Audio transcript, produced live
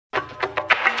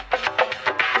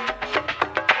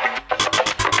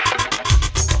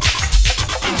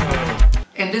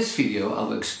In this video I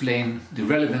will explain the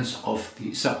relevance of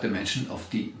the subdimension of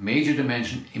the major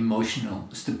dimension, emotional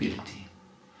stability.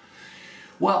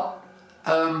 Well,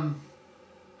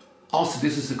 also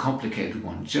this is a complicated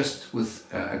one, just with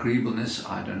agreeableness.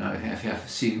 I don't know if you have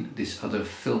seen this other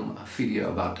video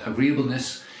about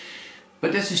agreeableness.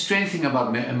 But there's a strange thing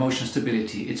about emotional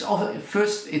stability. It's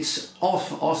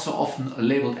also often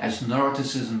labeled as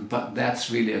neuroticism, but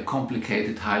that's really a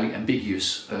complicated, highly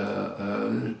ambiguous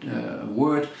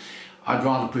word. I'd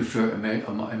rather prefer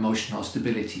emotional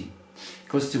stability,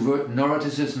 because the word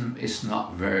neuroticism is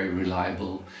not very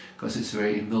reliable, because it's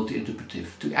very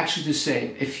multi-interpretive. To actually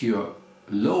say if you're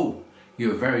low,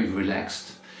 you're very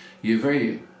relaxed, you're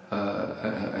very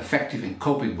effective in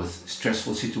coping with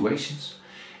stressful situations.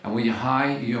 And when you're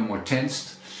high, you're more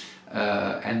tensed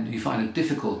and you find it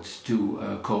difficult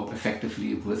to cope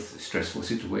effectively with stressful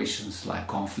situations like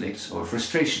conflicts or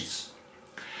frustrations.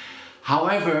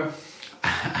 However,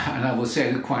 and I will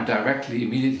say that quite directly,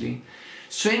 immediately,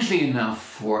 strangely enough,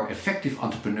 for effective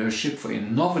entrepreneurship, for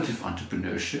innovative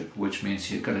entrepreneurship, which means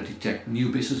you've got to detect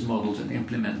new business models and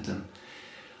implement them,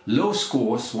 low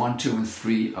scores 1, 2 and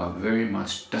 3 are very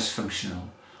much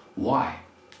dysfunctional. Why?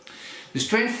 The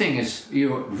strange thing is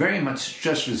you're very much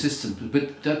stress resistant,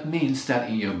 but that means that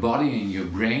in your body, in your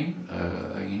brain,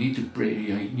 you need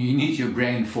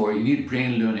brain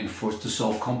learning to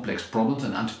solve complex problems,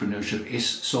 and entrepreneurship is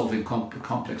solving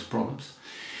complex problems.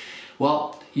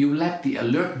 Well, you lack the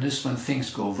alertness when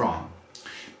things go wrong.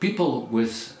 People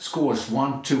with scores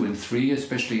 1, 2 and 3,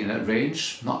 especially in that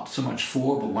range, not so much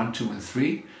 4, but 1, 2 and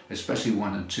 3, especially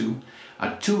 1 and 2,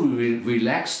 are too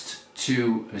relaxed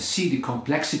to see the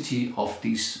complexity of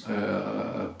these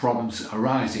problems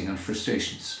arising and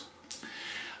frustrations.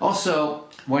 Also,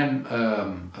 when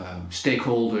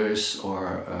stakeholders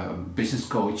or business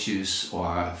coaches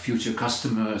or future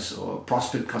customers or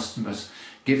prospect customers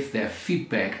give their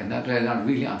feedback and that they're not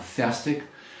really enthusiastic,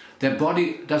 their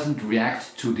body doesn't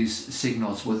react to these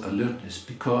signals with alertness,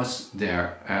 because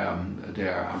their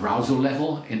arousal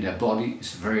level in their body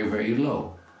is very, very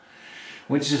low.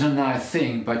 Which is a nice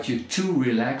thing, but you're too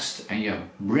relaxed and your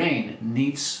brain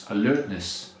needs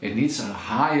alertness. It needs a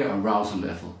higher arousal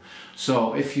level.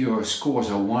 So if your scores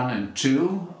are 1 and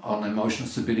 2 on emotional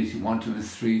stability, 1, 2 and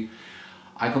 3,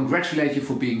 I congratulate you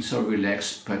for being so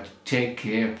relaxed, but take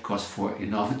care, because for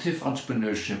innovative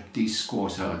entrepreneurship these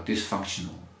scores are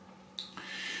dysfunctional.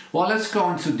 Well, let's go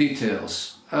into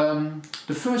details.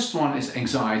 The first one is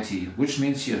anxiety, which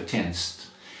means you're tensed.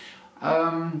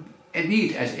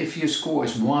 Indeed, as if your score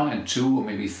is 1 and 2 or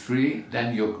maybe 3,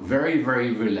 then you're very,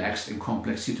 very relaxed in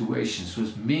complex situations,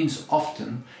 which means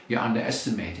often you're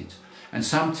underestimated. And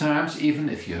sometimes, even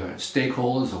if your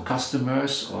stakeholders or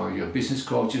customers or your business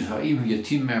coaches or even your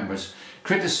team members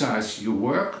criticize your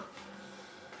work,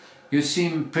 you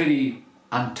seem pretty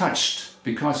untouched,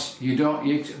 because you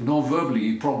non-verbally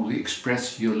you probably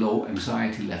express your low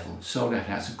anxiety level, so that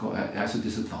has a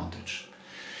disadvantage.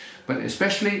 But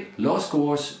especially low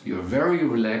scores, you're very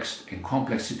relaxed in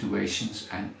complex situations,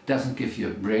 and it doesn't give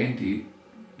your brain the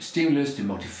stimulus, the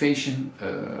motivation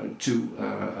to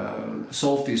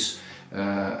solve these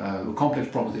complex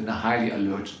problems in a highly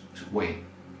alert way.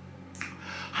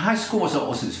 High scores are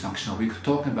also dysfunctional. We're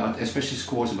talking about especially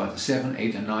scores about 7,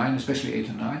 8 and 9, especially 8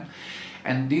 and 9.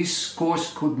 And these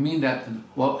scores could mean that,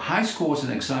 well, high scores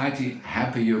in anxiety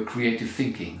hamper your creative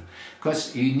thinking,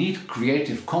 because you need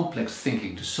creative, complex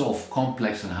thinking to solve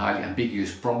complex and highly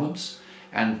ambiguous problems.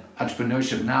 And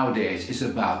entrepreneurship nowadays is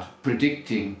about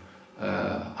predicting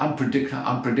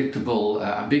unpredictable,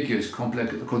 ambiguous,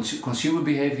 complex consumer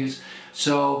behaviors.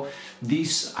 So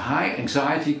these high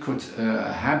anxiety could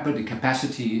hamper the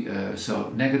capacity,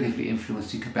 so negatively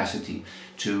influence the capacity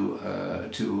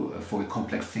for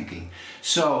complex thinking.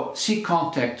 So seek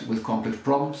contact with complex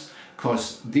problems,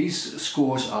 because these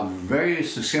scores are very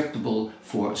susceptible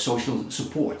for social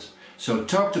support. So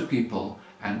talk to people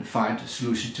and find a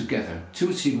solution together.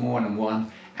 2 see more than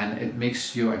 1, and it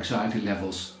makes your anxiety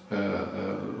levels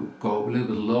go a little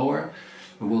bit lower.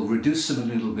 It will reduce them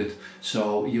a little bit,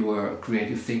 so your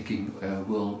creative thinking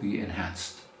will be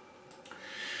enhanced.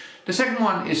 The second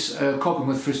one is coping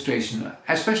with frustration.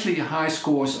 Especially high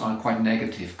scores are quite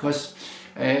negative, because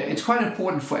it's quite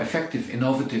important for effective,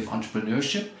 innovative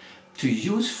entrepreneurship to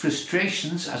use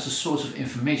frustrations as a source of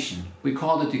information. We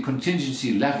call it the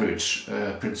contingency leverage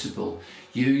principle.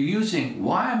 You're using,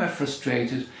 why am I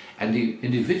frustrated? And the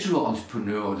individual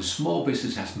entrepreneur or the small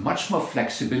business has much more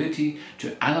flexibility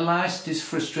to analyze these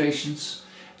frustrations,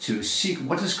 to seek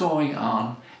what is going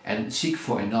on and seek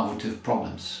for innovative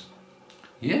problems.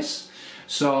 Yes?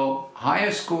 So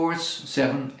higher scores,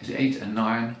 7, 8 and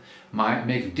 9, might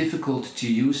make it difficult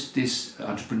to use this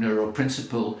entrepreneurial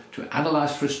principle to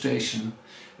analyze frustration,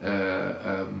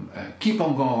 keep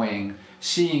on going,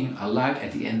 seeing a light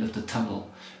at the end of the tunnel,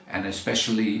 and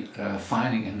especially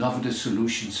finding innovative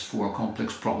solutions for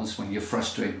complex problems when you're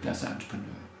frustrated as an entrepreneur.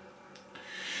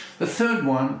 The third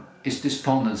one is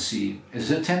despondency. It's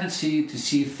a tendency to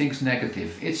see things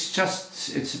negative. It's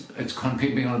going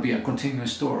to be a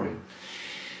continuous story.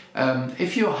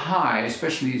 If you're high,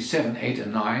 especially 7, 8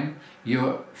 and 9,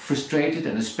 you're frustrated,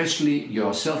 and especially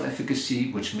your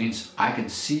self-efficacy, which means I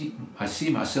see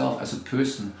myself as a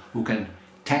person who can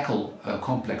tackle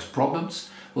complex problems,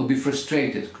 will be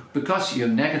frustrated because your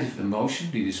negative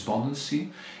emotion, the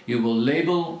despondency, you will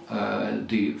label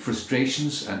the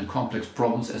frustrations and the complex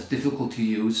problems as difficult to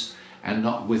use and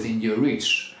not within your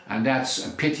reach. And that's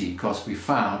a pity, because we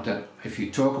found that if you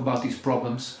talk about these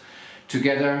problems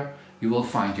together, you will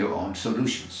find your own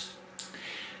solutions.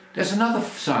 There's another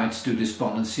side to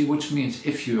despondency, which means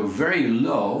if you're very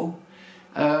low,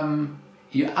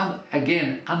 you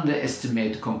again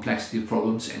underestimate the complexity of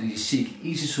problems and you seek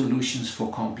easy solutions for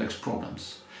complex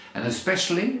problems. And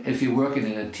especially if you're working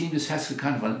in a team, this has a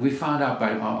kind of we found out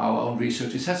by our own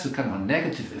research, this has a kind of a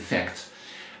negative effect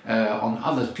on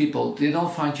other people. They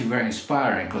don't find you very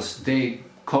inspiring because they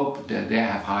cope, they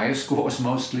have higher scores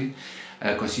mostly,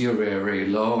 because you're very, very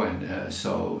low, and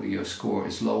so your score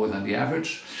is lower than the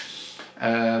average.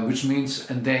 Which means,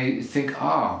 and they think,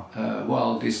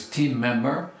 well, this team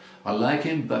member, I like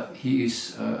him, but he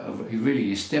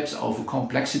really steps over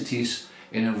complexities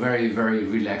in a very, very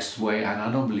relaxed way, and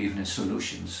I don't believe in his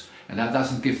solutions. And that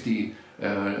doesn't give the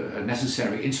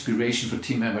necessary inspiration for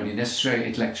team member, the necessary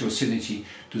intellectual synergy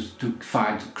to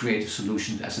find creative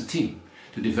solutions as a team,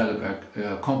 to develop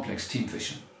a complex team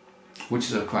vision, which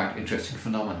is a quite interesting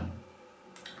phenomenon.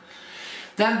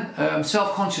 Then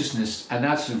self-consciousness, and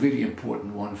that's a really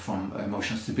important one from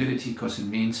emotional stability, because it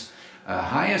means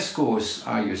higher scores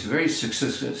are just very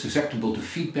susceptible to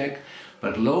feedback,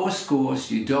 but lower scores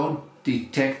you don't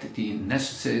detect the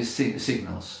necessary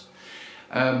signals.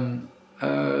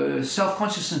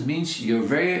 Self-consciousness means you're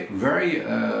very, very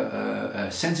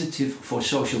sensitive for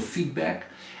social feedback,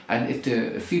 and if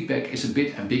the feedback is a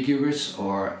bit ambiguous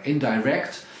or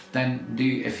indirect, then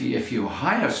if you have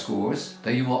higher scores,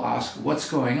 then you will ask what's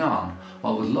going on.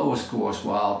 While with lower scores,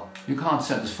 well, you can't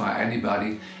satisfy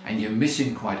anybody, and you're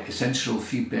missing quite essential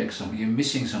feedback, so you're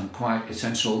missing some quite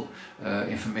essential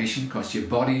information, because your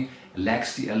body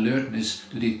lacks the alertness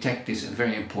to detect these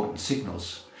very important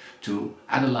signals, to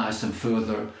analyze them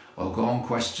further, or go on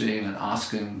questioning and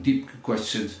asking deep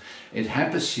questions. It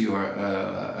hampers your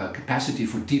capacity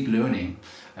for deep learning,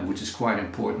 and which is quite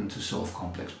important to solve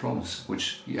complex problems,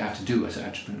 which you have to do as an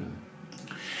entrepreneur.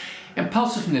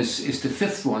 Impulsiveness is the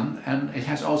fifth one, and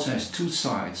it also has two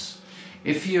sides.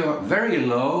 If you're very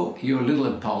low, you're a little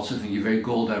impulsive and you're very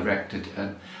goal-directed.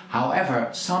 And however,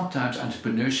 sometimes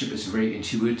entrepreneurship is very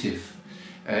intuitive.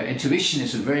 Intuition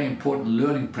is a very important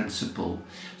learning principle.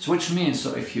 So which means,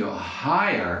 so if you're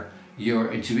higher,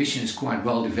 your intuition is quite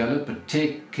well developed, but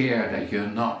take care that you're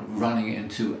not running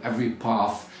into every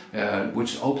path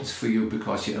which opens for you,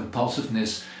 because your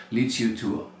impulsiveness leads you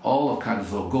to all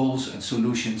kinds of goals and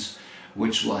solutions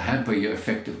which will hamper your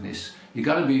effectiveness. You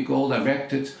got to be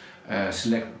goal-directed,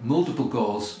 select multiple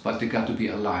goals, but they got to be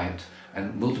aligned.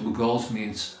 And multiple goals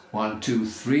means 1, 2,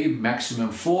 3,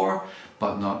 maximum 4,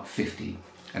 but not 50.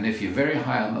 And if you're very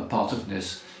high on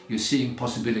impulsiveness, you're seeing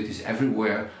possibilities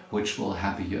everywhere which will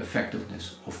hamper your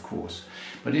effectiveness, of course.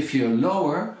 But if you're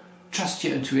lower, trust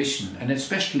your intuition, and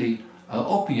especially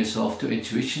open yourself to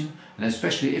intuition, and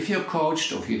especially if you're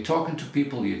coached, or if you're talking to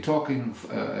people, you're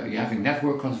having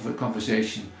network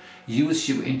conversation, use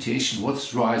your intuition,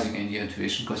 what's rising in your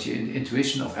intuition, because your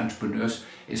intuition of entrepreneurs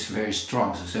is very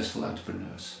strong, successful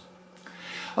entrepreneurs.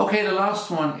 Okay, the last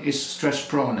one is stress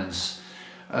proneness,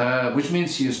 which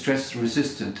means you're stress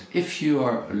resistant. If you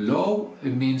are low,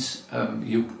 it means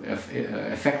you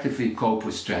effectively cope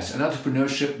with stress. And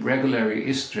entrepreneurship regularly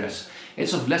is stress.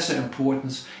 It's of lesser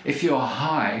importance. If you are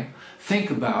high,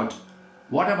 think about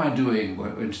what am I doing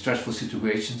in stressful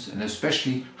situations, and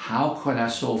especially how can I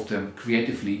solve them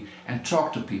creatively, and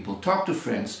talk to people, talk to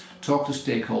friends, talk to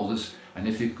stakeholders, and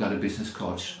if you've got a business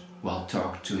coach, well,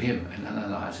 talk to him and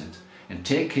analyze it. And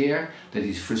take care that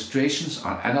these frustrations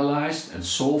are analyzed and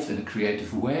solved in a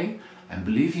creative way, and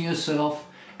believe in yourself,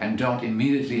 and don't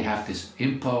immediately have this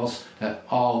impulse that,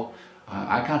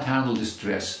 I can't handle this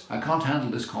stress, I can't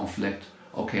handle this conflict,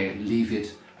 okay, leave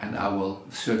it, and I will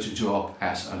search a job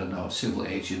as, I don't know, civil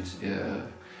agent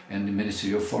in the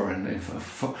Ministry of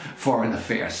Foreign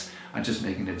Affairs, I'm just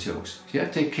making the jokes. Yeah,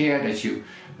 take care that you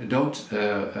don't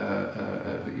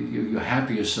you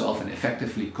hamper yourself and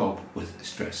effectively cope with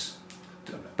stress.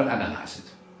 But analyze it.